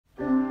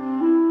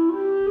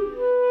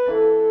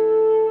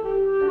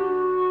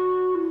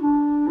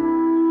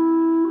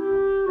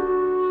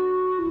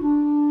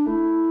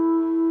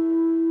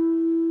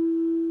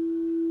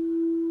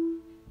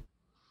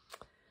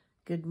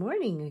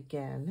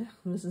again.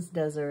 This is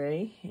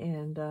Desiree,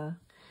 and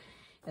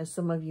as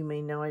some of you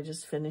may know, I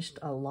just finished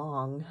a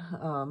long,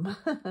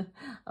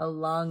 a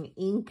long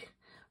ink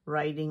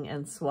writing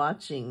and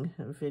swatching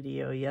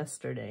video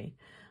yesterday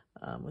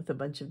with a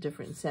bunch of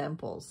different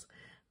samples.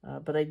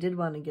 But I did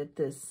want to get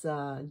this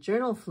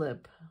journal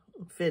flip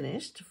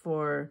finished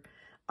for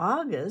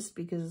August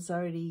because it's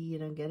already, you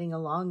know, getting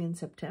along in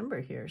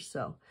September here.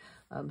 So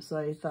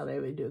I thought I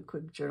would do a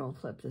quick journal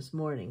flip this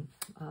morning.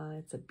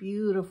 It's a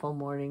beautiful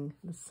morning.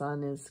 The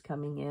sun is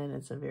coming in.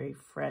 It's a very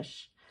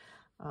fresh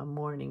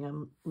morning.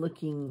 I'm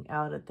looking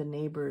out at the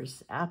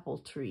neighbor's apple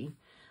tree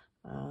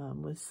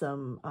with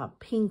some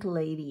pink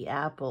lady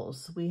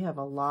apples. We have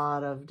a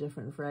lot of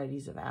different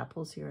varieties of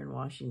apples here in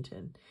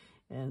Washington,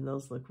 and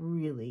those look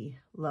really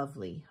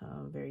lovely.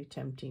 Very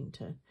tempting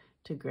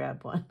to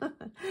grab one.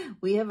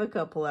 We have a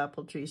couple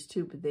apple trees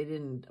too, but they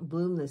didn't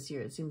bloom this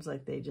year. It seems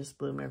like they just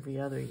bloom every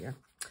other year.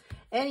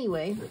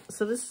 Anyway,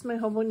 so this is my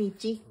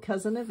Hobonichi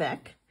cousin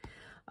avec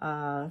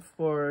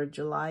for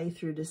July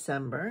through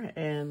December.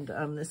 And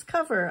this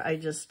cover I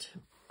just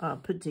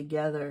put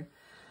together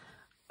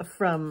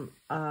from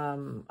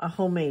a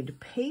homemade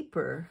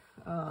paper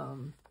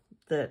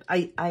that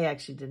I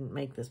actually didn't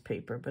make this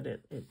paper, but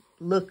it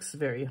looks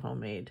very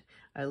homemade.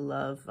 I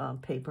love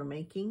paper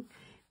making.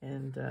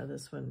 And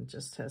this one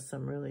just has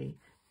some really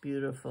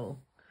beautiful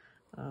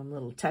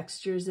little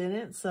textures in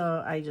it.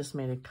 So I just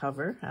made a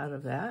cover out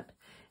of that.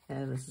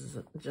 And this is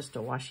just a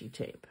washi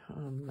tape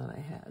that I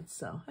had.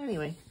 So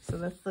anyway, so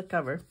that's the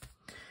cover.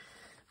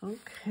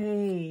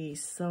 Okay,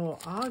 so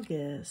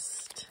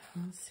August.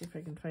 Let's see if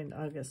I can find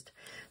August.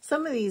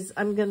 Some of these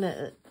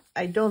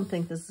I don't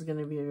think this is going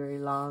to be a very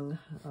long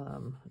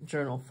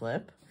journal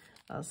flip.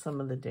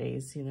 Some of the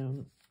days, you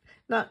know,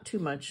 not too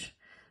much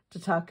to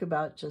talk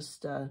about,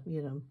 just,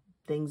 you know,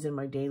 things in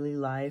my daily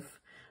life.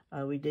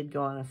 We did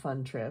go on a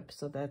fun trip,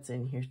 so that's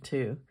in here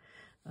too.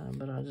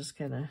 But I'll just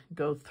kind of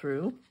go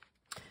through.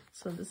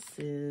 So this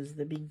is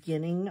the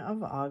beginning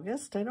of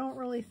August. I don't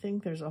really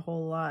think there's a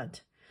whole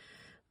lot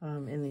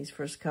in these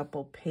first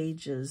couple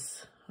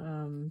pages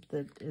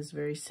that is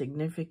very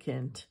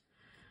significant.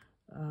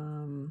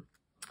 I'm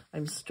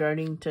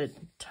starting to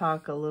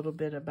talk a little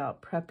bit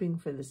about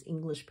prepping for this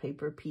English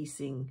paper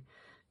piecing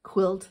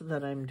quilt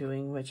that I'm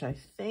doing, which I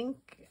think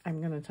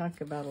I'm going to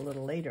talk about a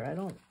little later. I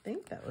don't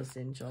think that was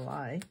in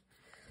July.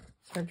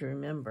 It's hard to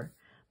remember.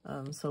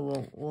 So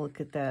we'll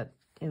look at that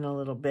in a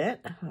little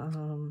bit.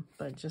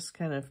 But just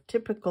kind of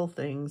typical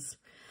things.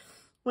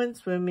 Went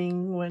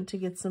swimming, went to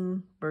get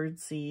some bird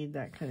seed,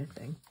 that kind of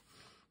thing.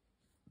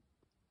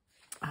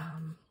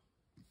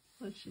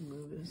 Let's just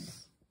move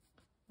this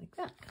like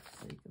that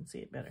so you can see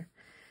it better.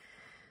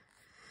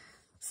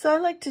 So I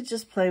like to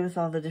just play with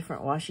all the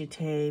different washi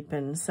tape,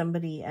 and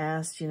somebody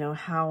asked, you know,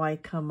 how I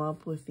come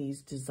up with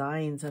these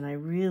designs, and I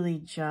really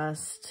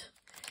just,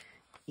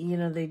 you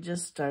know, they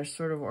just are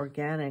sort of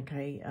organic.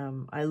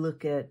 I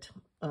look at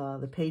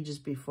the pages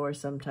before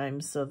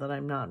sometimes so that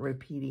I'm not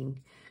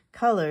repeating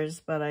colors,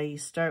 but I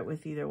start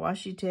with either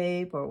washi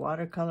tape or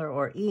watercolor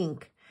or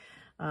ink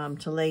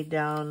to lay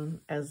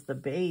down as the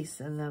base,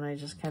 and then I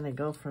just kind of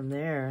go from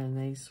there, and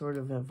they sort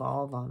of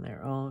evolve on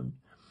their own.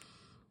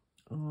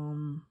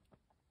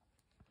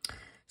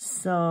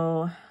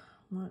 So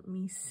let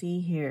me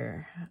see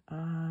here.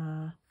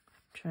 I'm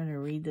trying to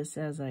read this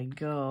as I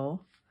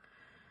go.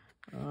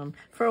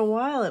 For a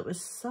while, it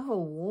was so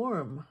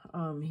warm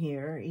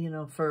here, you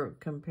know,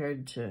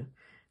 compared to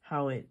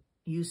how it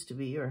used to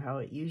be or how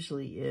it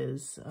usually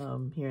is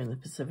here in the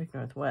Pacific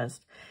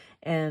Northwest.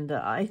 And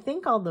I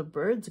think all the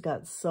birds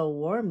got so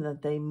warm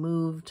that they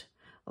moved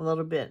a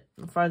little bit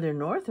farther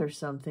north or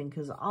something,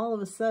 because all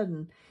of a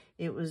sudden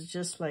it was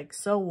just like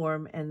so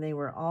warm and they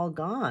were all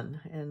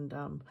gone. And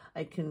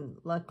I can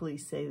luckily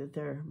say that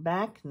they're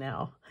back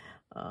now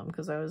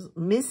because I was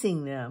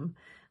missing them.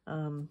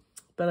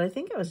 But I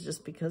think it was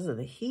just because of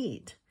the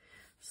heat.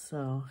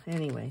 So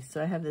anyway,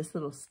 so I have this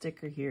little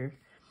sticker here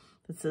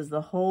that says,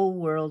 "The whole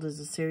world is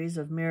a series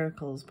of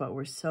miracles, but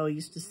we're so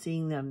used to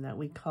seeing them that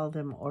we call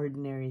them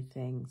ordinary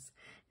things."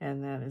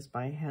 And that is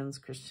by Hans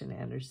Christian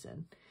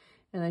Andersen.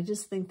 And I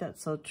just think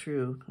that's so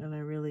true. And I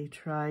really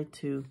try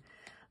to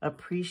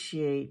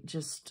appreciate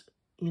just,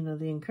 you know,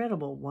 the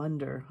incredible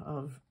wonder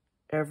of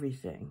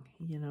everything,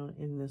 you know,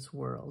 in this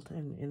world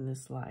and in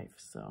this life.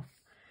 So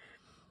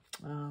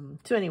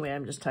anyway,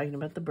 I'm just talking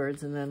about the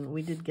birds, and then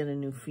we did get a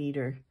new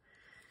feeder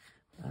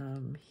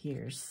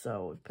here,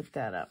 so we put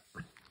that up.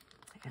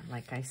 And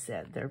like I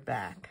said, they're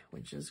back,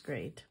 which is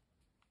great.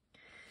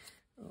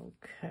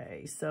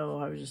 Okay, so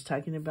I was just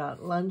talking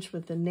about lunch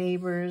with the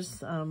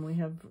neighbors. We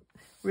have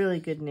really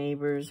good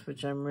neighbors,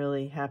 which I'm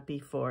really happy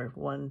for.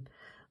 One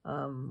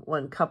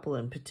couple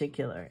in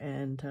particular,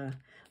 and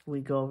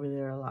we go over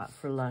there a lot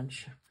for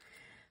lunch.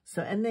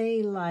 So, and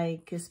they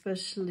like,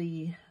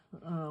 especially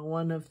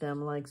one of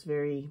them likes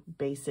very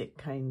basic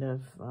kind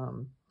of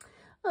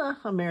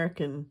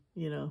American,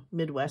 you know,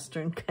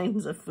 Midwestern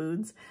kinds of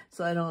foods.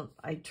 So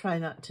I try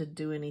not to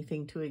do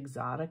anything too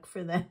exotic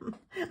for them.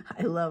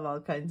 I love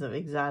all kinds of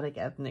exotic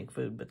ethnic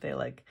food, but they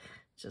like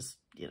just,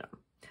 you know,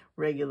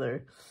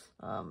 regular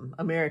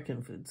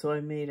American food. So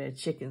I made a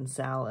chicken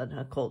salad,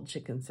 a cold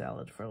chicken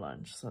salad for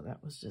lunch. So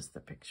that was just the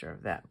picture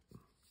of that.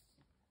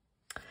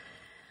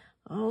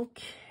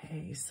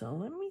 Okay, so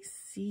let me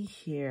see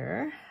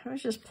here. I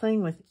was just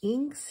playing with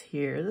inks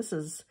here. This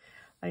is,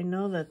 I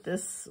know that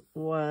this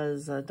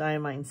was a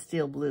Diamine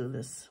Steel Blue,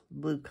 this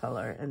blue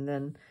color. And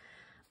then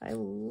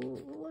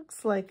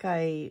looks like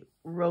I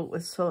wrote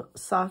with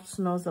Soft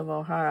Snows of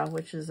O'Hara,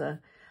 which is a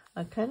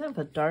kind of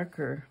a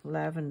darker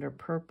lavender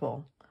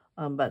purple,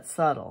 but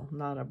subtle,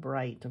 not a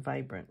bright,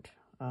 vibrant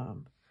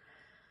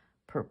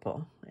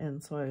purple.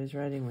 And so I was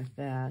writing with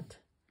that.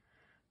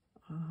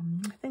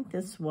 I think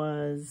this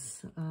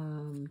was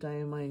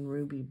Diamine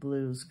Ruby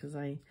Blues, because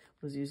I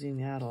was using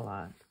that a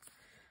lot.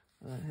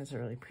 It has a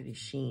really pretty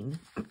sheen.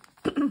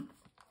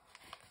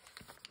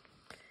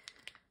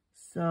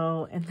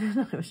 So, and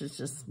then I was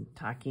just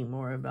talking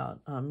more about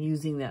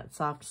using that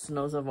Soft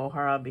Snows of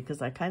O'Hara,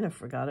 because I kind of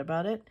forgot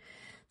about it.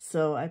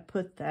 So I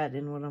put that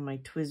in one of my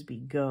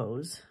TWSBI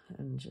Goes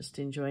and just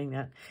enjoying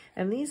that.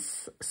 And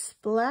these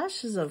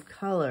splashes of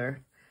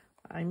color,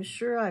 I'm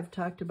sure I've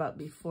talked about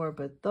before,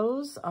 but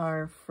those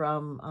are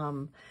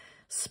from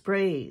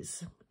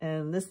sprays.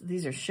 And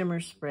these are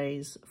shimmer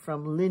sprays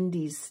from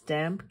Lindy's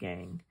Stamp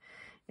Gang.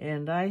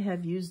 And I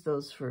have used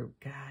those for,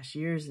 gosh,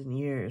 years and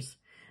years.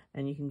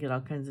 And you can get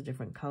all kinds of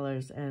different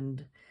colors.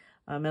 And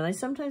I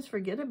sometimes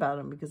forget about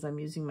them because I'm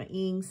using my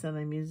inks and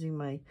I'm using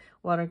my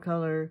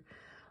watercolor,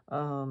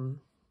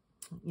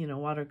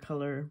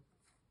 watercolor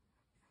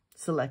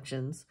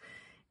selections.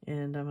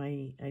 And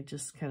I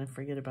just kind of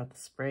forget about the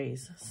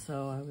sprays.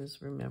 So I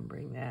was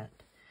remembering that.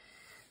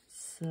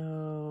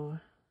 So,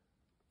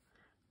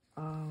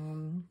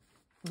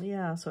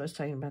 yeah, so I was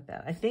talking about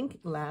that. I think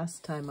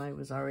last time I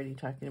was already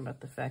talking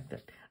about the fact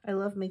that I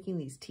love making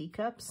these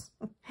teacups.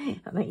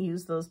 And I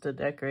use those to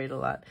decorate a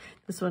lot.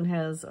 This one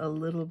has a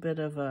little bit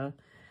of a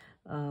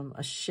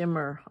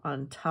shimmer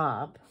on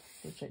top,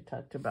 which I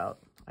talked about,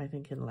 I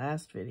think, in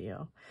last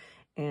video.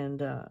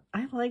 And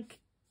I like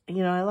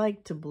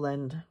to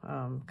blend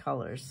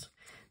colors.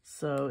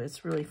 So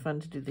it's really fun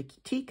to do the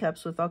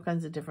teacups with all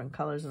kinds of different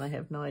colors, and I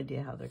have no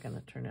idea how they're going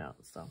to turn out.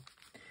 So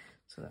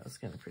that was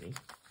kind of pretty.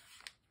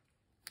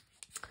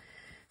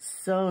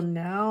 So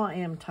now I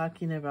am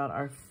talking about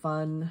our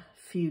fun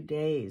few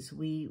days.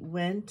 We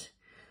went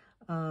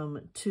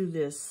to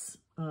this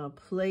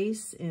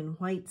place in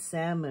White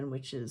Salmon,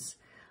 which is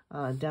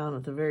down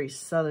at the very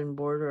southern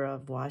border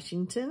of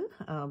Washington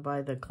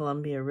by the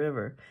Columbia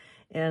River.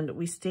 And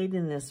we stayed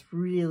in this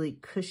really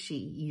cushy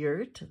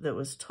yurt that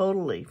was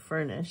totally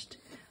furnished.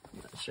 I'm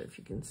not sure if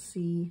you can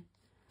see.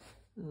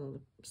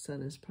 Oh, the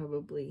sun is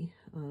probably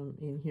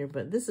in here,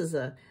 but this is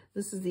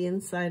the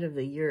inside of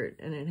the yurt,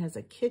 and it has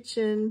a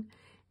kitchen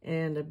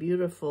and a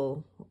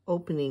beautiful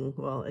opening.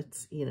 Well,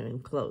 it's,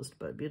 enclosed,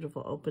 but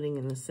beautiful opening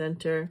in the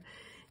center.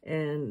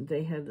 And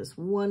they had this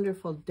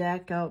wonderful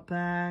deck out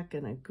back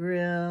and a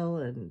grill,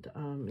 and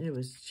it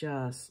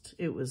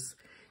was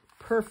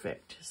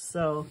perfect.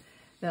 So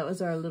that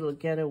was our little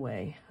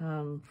getaway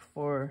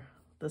for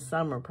the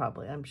summer,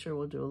 probably. I'm sure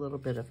we'll do a little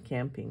bit of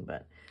camping,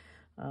 but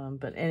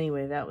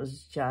anyway, it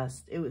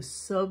was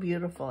so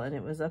beautiful, and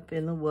it was up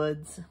in the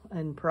woods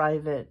and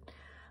private,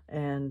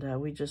 and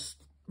we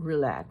just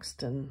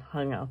relaxed and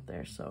hung out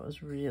there. So it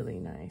was really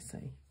nice.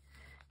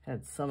 I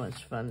had so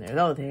much fun there.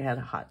 Oh, they had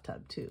a hot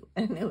tub too.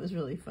 And it was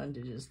really fun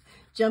to just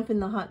jump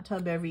in the hot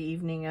tub every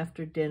evening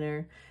after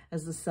dinner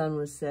as the sun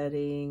was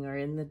setting or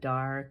in the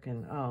dark.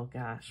 And oh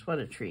gosh, what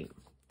a treat.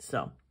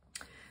 So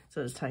I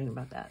was talking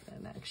about that.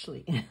 And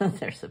actually,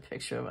 there's a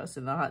picture of us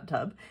in the hot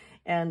tub.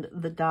 And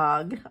the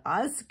dog,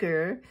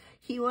 Oscar,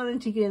 he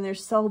wanted to get in there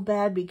so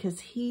bad because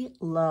he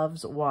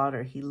loves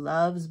water. He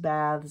loves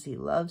baths. He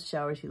loves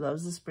showers. He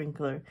loves the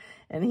sprinkler.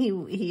 And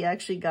he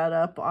actually got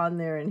up on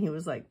there and he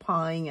was like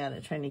pawing at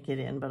it, trying to get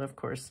in. But of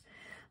course,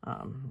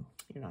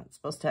 you're not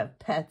supposed to have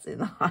pets in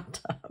the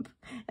hot tub.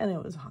 And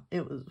it was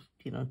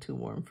too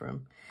warm for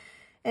him.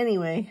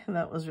 Anyway,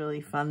 that was really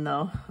fun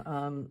though.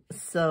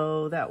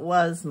 So that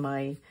was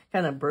my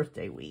kind of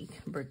birthday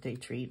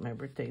treat. My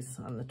birthday's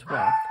on the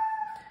 12th.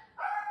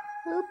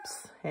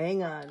 Oops,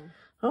 hang on.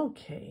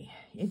 Okay,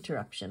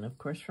 interruption, of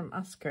course, from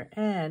Oscar,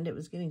 and it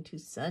was getting too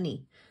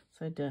sunny, so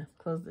I had to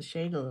close the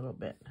shade a little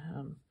bit.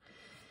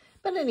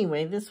 But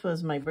anyway, this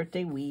was my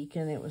birthday week,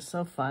 and it was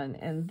so fun.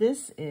 And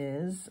this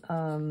is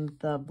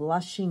the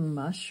Blushing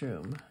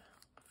Mushroom,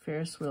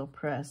 Ferris Wheel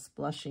Press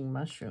Blushing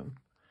Mushroom,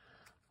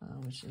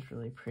 which is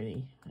really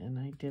pretty. And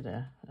I did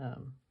a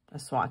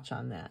swatch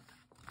on that.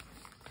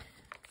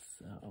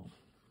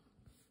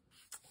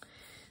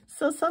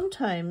 So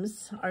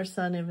sometimes our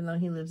son, even though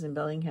he lives in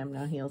Bellingham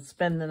now, he'll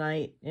spend the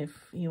night if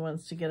he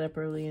wants to get up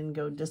early and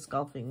go disc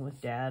golfing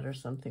with Dad or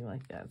something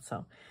like that.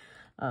 So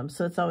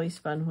it's always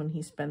fun when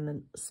he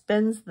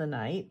spends the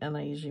night, and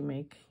I usually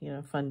make,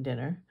 fun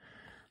dinner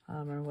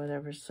or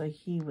whatever. So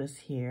he was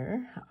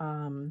here,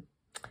 and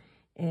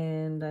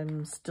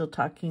I'm still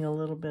talking a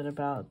little bit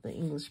about the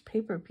English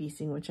paper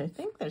piecing, which I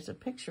think there's a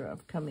picture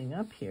of coming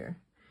up here.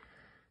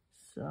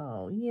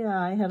 So, yeah,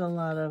 I had a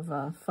lot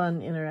of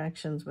fun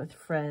interactions with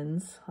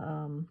friends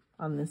on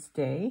this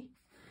day.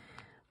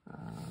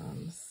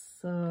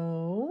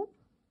 So,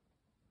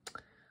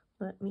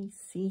 let me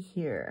see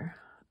here.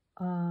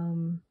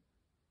 I'm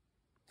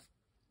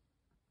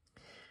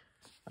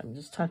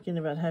just talking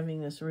about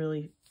having this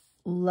really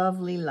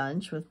lovely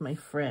lunch with my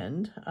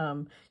friend.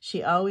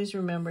 She always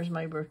remembers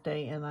my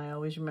birthday, and I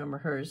always remember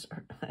hers.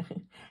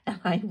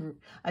 And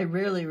I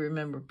rarely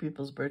remember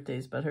people's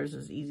birthdays, but hers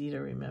is easy to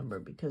remember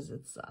because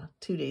it's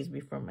 2 days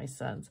before my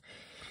son's.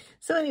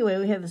 So anyway,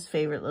 we have this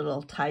favorite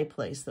little Thai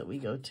place that we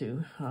go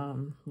to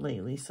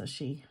lately. So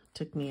she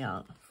took me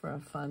out for a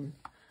fun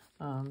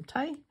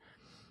Thai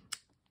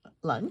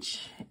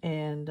lunch.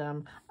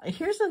 And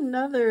here's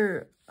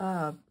another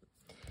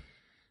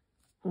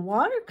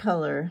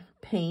watercolor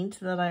paint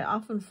that I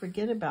often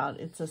forget about.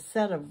 It's a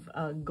set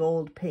of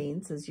gold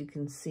paints, as you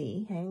can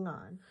see. Hang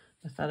on.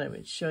 I thought I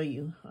would show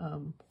you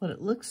what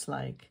it looks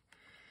like.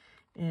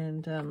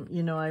 And,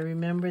 you know, I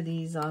remember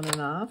these on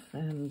and off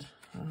and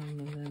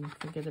then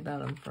forget about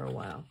them for a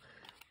while.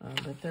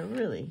 But they're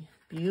really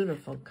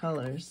beautiful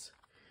colors.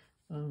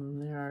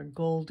 There are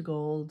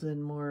gold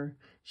and more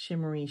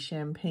shimmery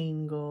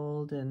champagne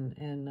gold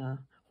and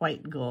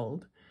white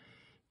gold.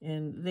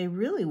 And they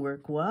really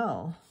work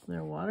well.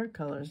 They're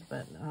watercolors,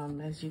 but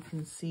as you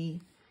can see,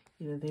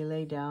 you know, they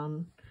lay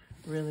down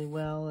really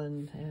well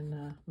and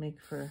make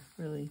for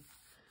really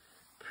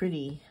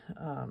pretty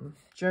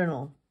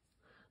journal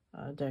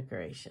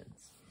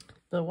decorations.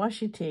 The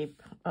washi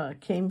tape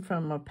came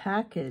from a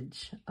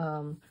package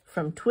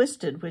from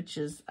Twisted, which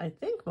is, I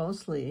think,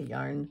 mostly a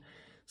yarn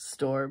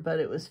store.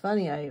 But it was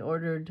funny, I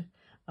ordered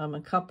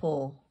a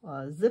couple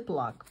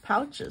Ziploc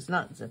pouches,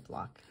 not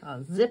Ziploc,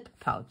 zip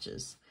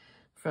pouches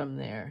from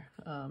there,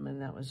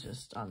 and that was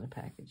just on the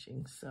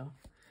packaging. So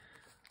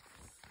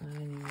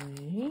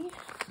anyway,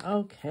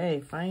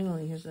 okay,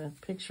 finally, here's a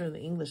picture of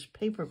the English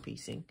paper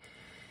piecing.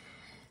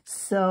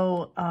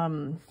 So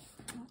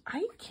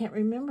I can't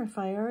remember if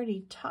I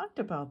already talked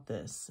about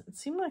this. It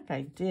seemed like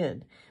I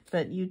did,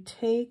 but you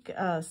take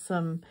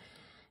some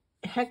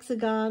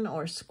hexagon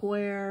or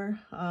square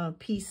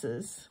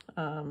pieces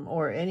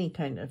or any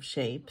kind of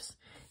shapes,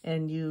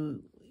 and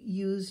you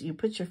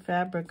put your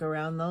fabric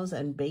around those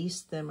and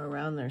baste them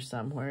around there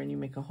somewhere, and you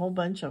make a whole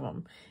bunch of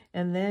them,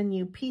 and then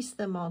you piece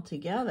them all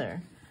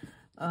together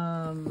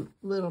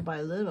little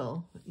by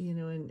little, you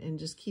know, and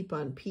just keep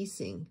on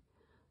piecing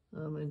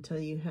until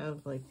you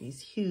have like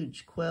these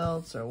huge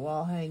quilts or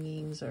wall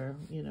hangings or,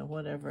 you know,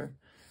 whatever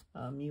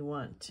you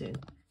want to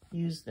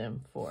use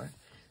them for.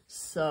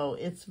 So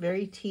it's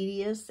very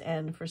tedious,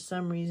 and for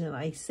some reason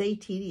I say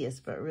tedious,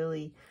 but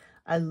really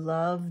I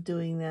love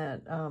doing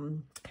that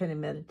kind of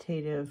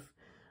meditative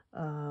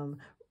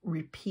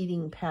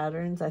repeating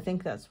patterns. I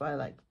think that's why I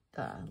like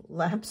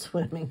lap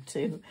swimming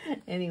too.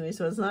 Anyway,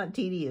 so it's not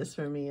tedious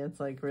for me.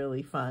 It's like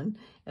really fun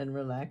and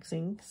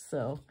relaxing.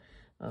 So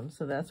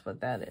so that's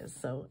what that is.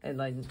 So,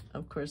 and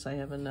of course I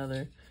have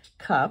another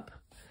cup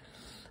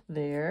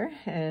there,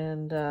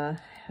 and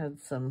had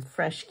some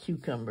fresh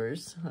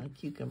cucumbers,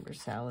 cucumber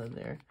salad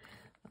there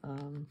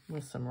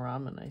with some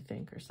ramen, I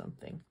think, or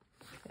something.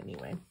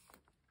 Anyway.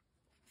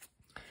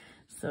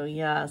 So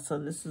yeah, so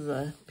this is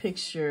a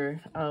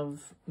picture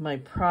of my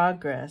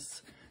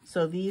progress.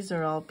 So these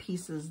are all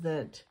pieces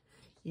that,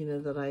 you know,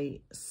 that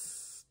I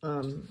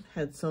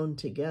had sewn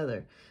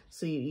together.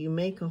 So you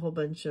make a whole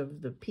bunch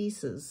of the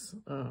pieces,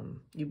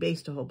 you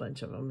baste a whole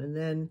bunch of them, and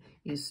then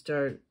you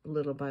start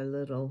little by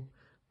little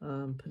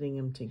putting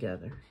them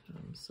together.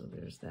 So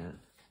there's that.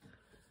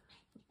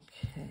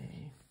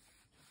 Okay.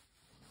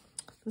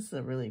 This is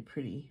a really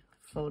pretty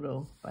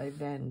photo by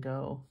Van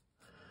Gogh.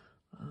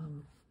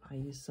 I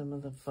use some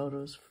of the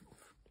photos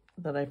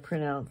that I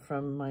print out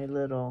from my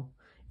little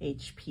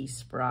HP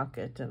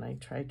sprocket, and I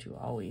try to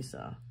always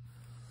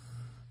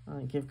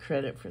give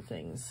credit for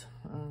things.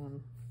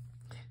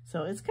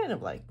 So it's kind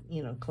of like,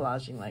 you know,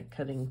 collaging, like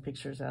cutting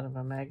pictures out of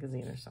a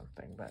magazine or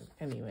something. But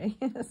anyway,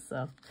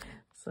 so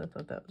I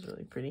thought that was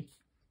really pretty.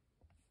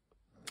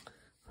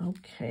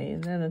 Okay,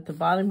 and then at the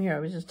bottom here, I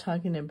was just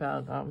talking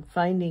about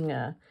finding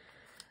a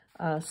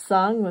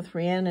song with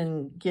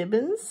Rhiannon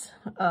Gibbons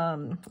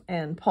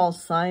and Paul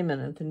Simon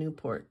at the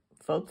Newport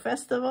Folk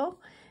Festival,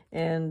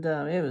 and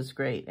it was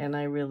great. And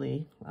I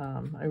really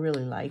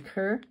like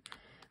her,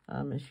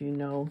 if you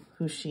know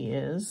who she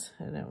is,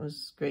 and it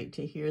was great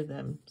to hear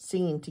them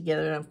singing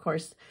together. And of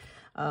course,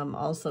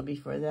 also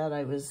before that,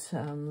 I was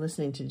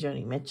listening to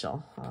Joni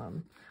Mitchell,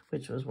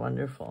 which was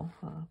wonderful.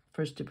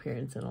 First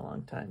appearance in a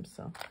long time.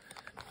 So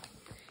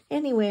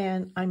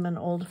anyway, I'm an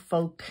old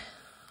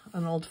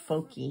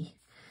folkie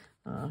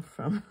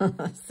from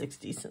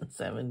 60s and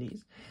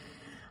 70s.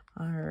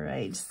 All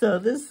right, so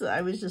this,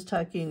 I was just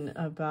talking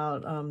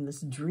about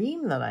this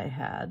dream that I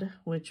had,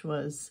 which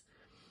was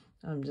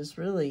just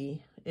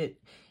really,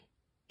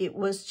 it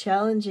was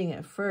challenging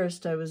at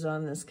first. I was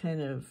on this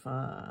kind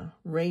of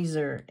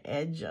razor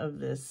edge of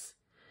this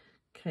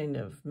kind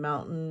of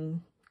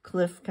mountain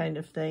cliff kind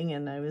of thing,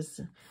 and I was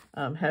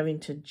having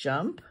to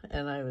jump,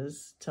 and I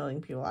was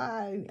telling people,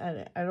 I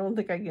don't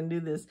think I can do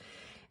this.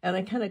 And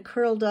I kind of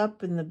curled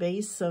up in the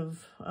base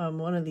of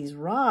one of these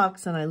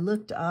rocks, and I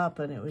looked up,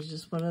 and it was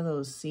just one of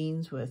those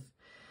scenes with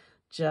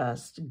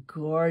just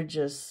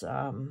gorgeous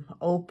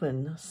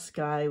open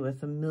sky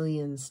with a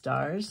million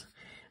stars.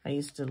 I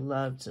used to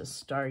love to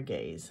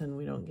stargaze, and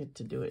we don't get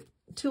to do it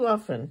too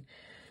often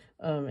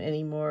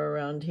anymore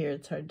around here.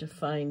 It's hard to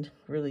find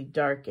really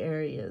dark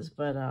areas,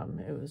 but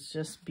it was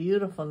just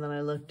beautiful. And then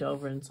I looked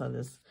over and saw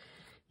this,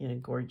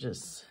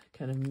 gorgeous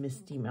kind of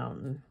misty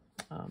mountain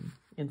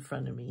in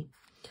front of me,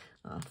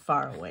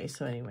 far away.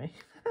 So anyway,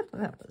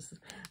 that was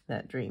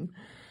that dream.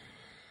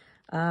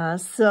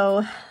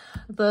 So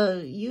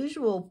the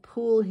usual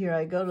pool here,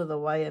 I go to the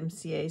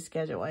YMCA,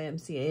 Skagit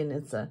YMCA, and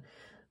it's a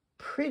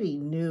pretty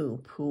new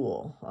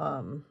pool.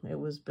 It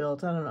was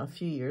built, I don't know, a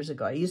few years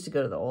ago. I used to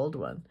go to the old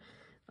one,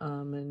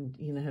 and,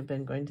 have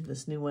been going to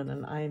this new one,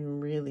 and I'm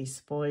really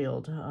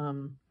spoiled.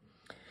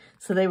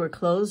 So they were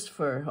closed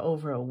for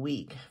over a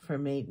week for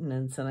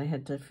maintenance, and I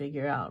had to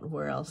figure out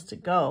where else to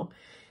go.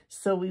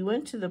 So we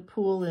went to the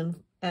pool in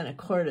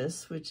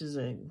Anacortes, which is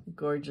a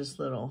gorgeous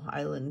little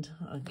island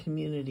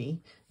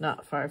community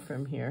not far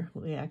from here.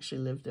 We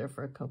actually lived there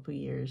for a couple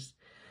years.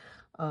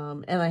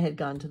 And I had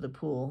gone to the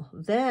pool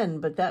then,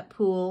 but that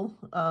pool,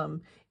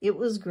 it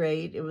was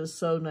great. It was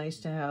so nice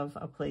to have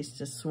a place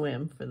to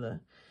swim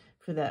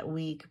for that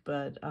week,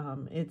 but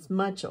it's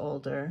much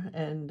older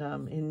and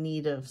in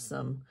need of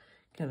some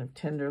kind of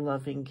tender,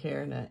 loving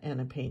care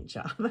and a paint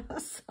job.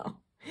 So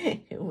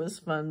it was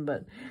fun,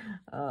 but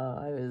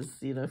I was,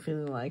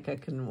 feeling like I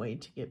couldn't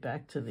wait to get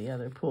back to the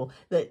other pool.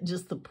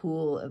 Just the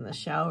pool and the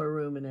shower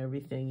room and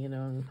everything,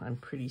 and I'm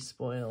pretty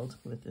spoiled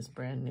with this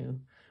brand new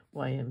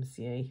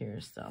YMCA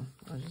here. So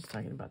I was just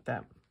talking about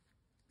that.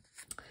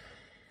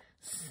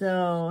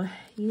 So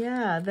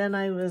yeah, then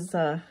I was,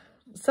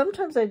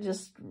 sometimes I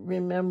just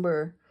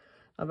remember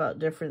about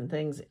different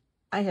things.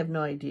 I have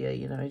no idea,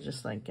 I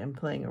just am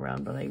playing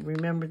around, but I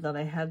remembered that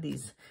I had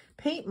these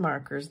paint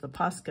markers, the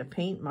Posca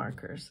paint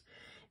markers,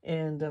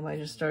 and I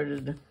just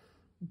started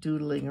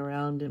doodling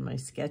around in my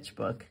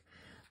sketchbook,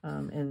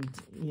 and,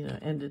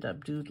 ended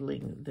up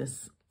doodling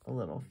this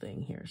little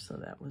thing here. So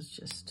that was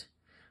just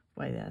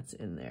why that's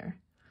in there.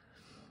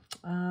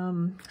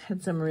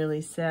 Had some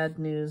really sad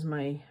news.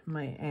 My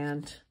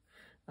aunt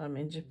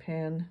in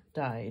Japan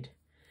died.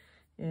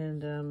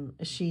 And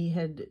she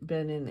had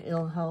been in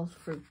ill health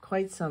for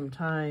quite some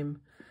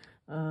time,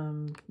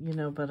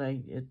 but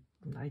I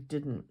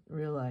didn't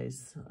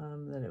realize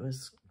that it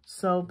was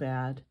so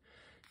bad.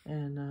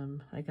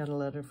 And I got a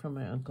letter from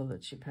my uncle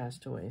that she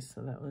passed away,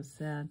 so that was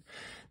sad.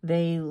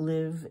 They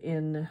live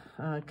in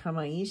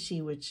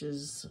Kamaishi, which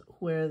is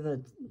where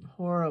the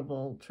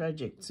horrible,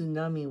 tragic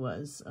tsunami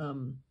was.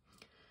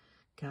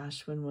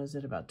 Gosh, when was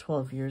it? About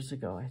 12 years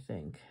ago, I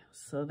think.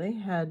 So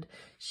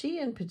she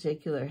in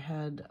particular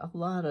had a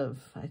lot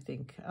of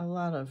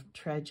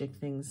tragic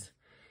things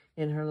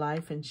in her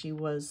life, and she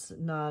was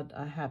not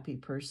a happy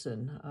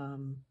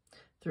person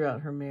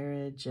throughout her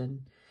marriage,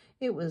 and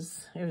it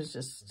was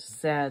just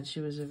sad. She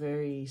was a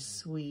very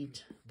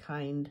sweet,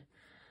 kind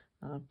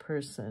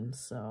person.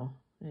 So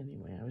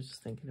anyway, I was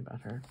just thinking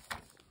about her.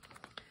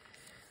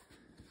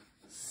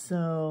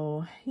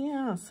 So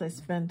yeah, so I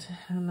spent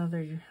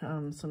another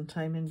some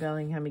time in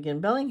Bellingham again.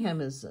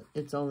 Bellingham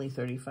it's only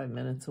 35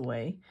 minutes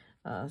away,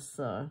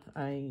 so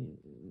I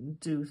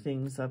do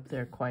things up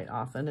there quite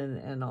often,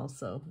 and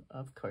also,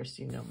 of course,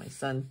 my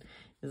son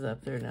is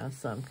up there now,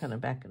 so I'm kind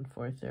of back and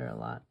forth there a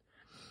lot.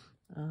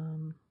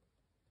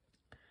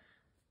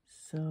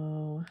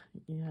 So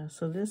yeah,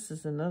 so this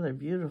is another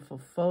beautiful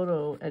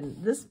photo,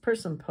 and this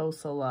person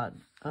posts a lot.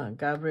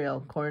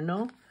 Gabriel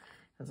Corno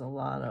has a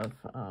lot of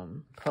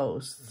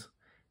posts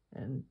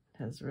and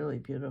has really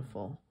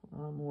beautiful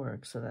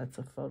work. So that's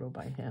a photo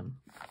by him.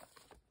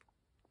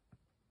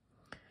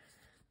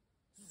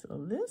 So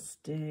this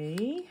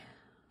day,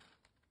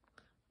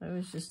 I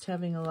was just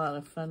having a lot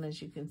of fun,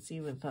 as you can see,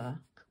 with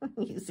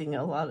using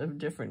a lot of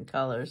different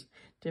colors,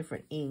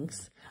 different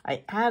inks.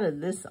 I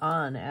added this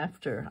on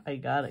after I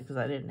got it because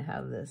I didn't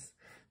have this.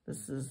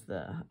 This is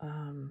the,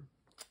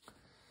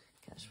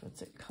 gosh,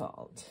 what's it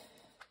called?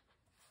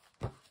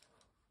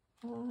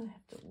 Oh, I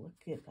have to look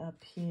it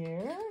up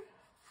here.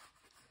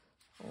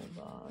 Hold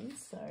on,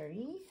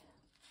 sorry.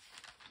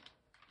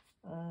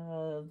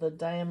 The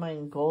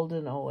Diamine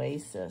Golden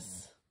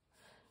Oasis.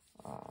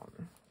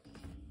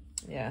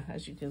 Yeah,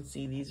 as you can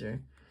see, these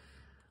are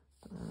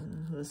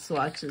the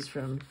swatches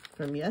from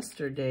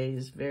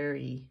yesterday's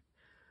very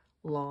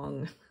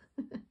long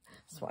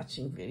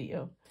swatching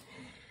video.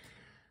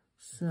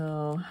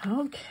 So,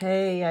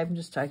 okay, I'm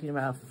just talking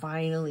about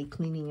finally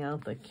cleaning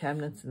out the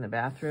cabinets in the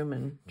bathroom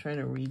and trying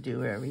to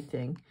redo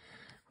everything.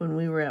 When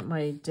we were at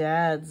my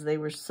dad's, they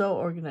were so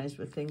organized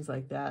with things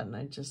like that, and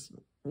I just,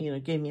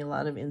 gave me a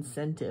lot of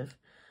incentive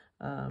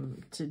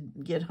to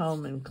get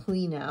home and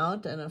clean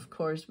out. And of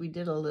course, we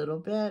did a little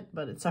bit,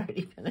 but it's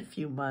already been a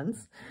few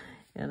months,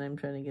 and I'm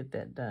trying to get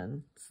that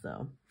done.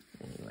 So,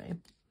 anyway,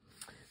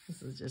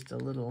 This is just a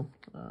little,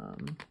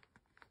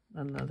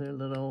 another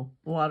little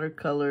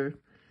watercolor,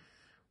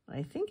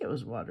 I think it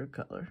was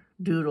watercolor,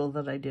 doodle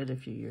that I did a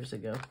few years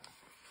ago.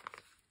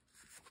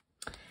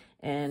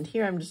 And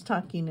here I'm just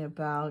talking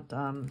about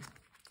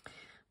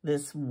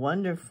this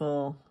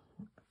wonderful,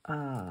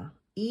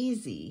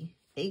 easy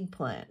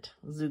eggplant,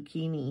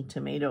 zucchini,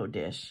 tomato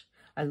dish.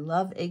 I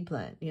love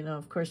eggplant. You know,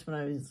 of course, when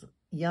I was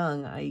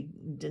young, I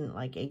didn't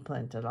like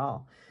eggplant at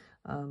all.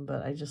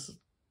 But I just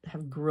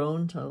have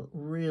grown to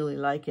really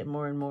like it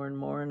more and more and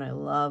more. And I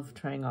love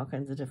trying all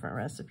kinds of different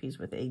recipes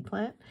with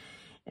eggplant.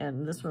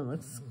 And this one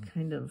looks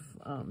kind of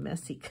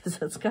messy because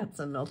it's got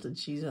some melted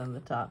cheese on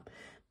the top.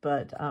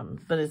 But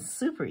it's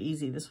super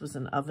easy. This was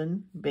an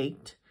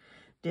oven-baked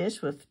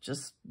dish with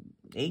just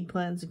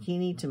eggplant,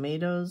 zucchini,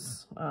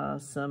 tomatoes,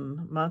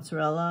 some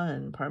mozzarella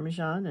and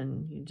Parmesan,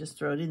 and you just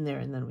throw it in there,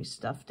 and then we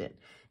stuffed it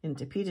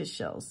into pita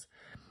shells.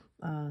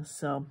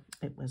 So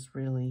it was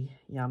really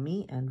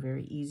yummy and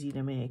very easy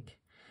to make.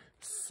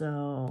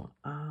 So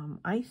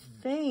I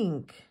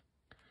think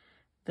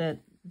that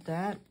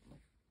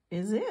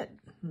is it.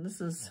 This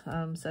is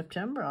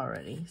September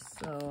already.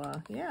 So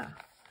yeah,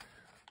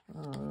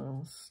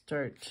 I'll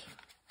start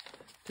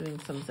doing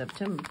some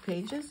September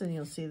pages, and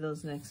you'll see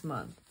those next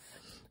month.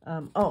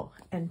 Oh,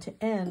 and to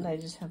end, I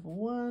just have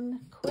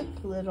one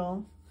quick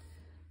little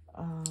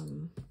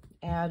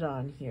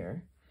add-on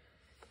here.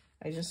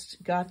 I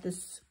just got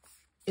this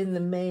in the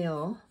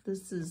mail.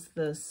 This is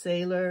the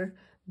Sailor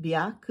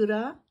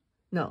Byakuya.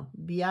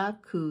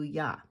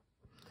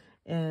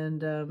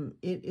 And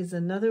it is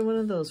another one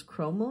of those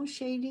chromo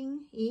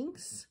shading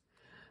inks.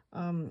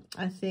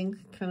 I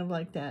think kind of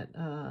like that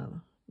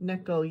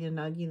Neko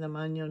Yanagi, the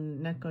Manyo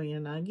Neko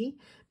Yanagi.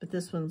 But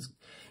this one's,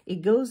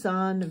 it goes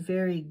on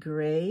very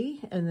gray,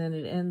 and then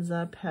it ends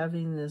up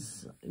having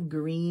this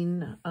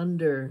green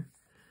underlying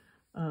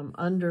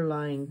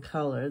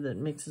color that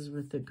mixes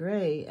with the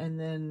gray, and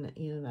then,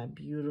 you know, that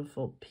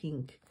beautiful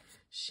pink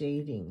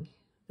shading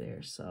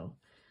there. So,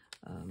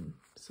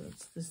 so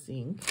it's this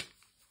ink.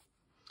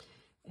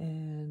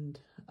 And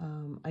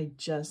I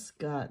just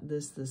got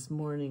this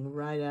morning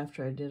right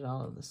after I did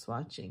all of the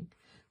swatching.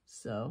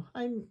 So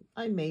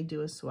I may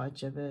do a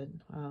swatch of it.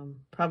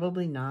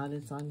 Probably not.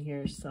 It's on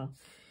here. So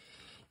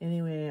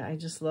anyway, I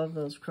just love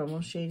those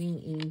chromo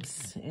shading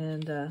inks.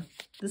 And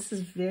this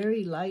is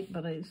very light,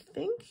 but I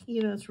think,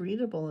 you know, it's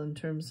readable in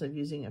terms of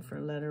using it for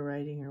letter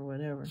writing or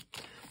whatever.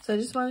 So I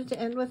just wanted to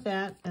end with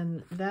that.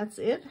 And that's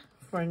it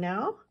for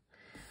now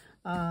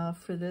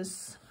for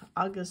this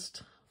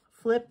August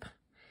flip.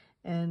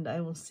 And I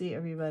will see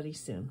everybody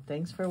soon.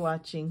 Thanks for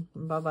watching.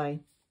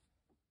 Bye-bye.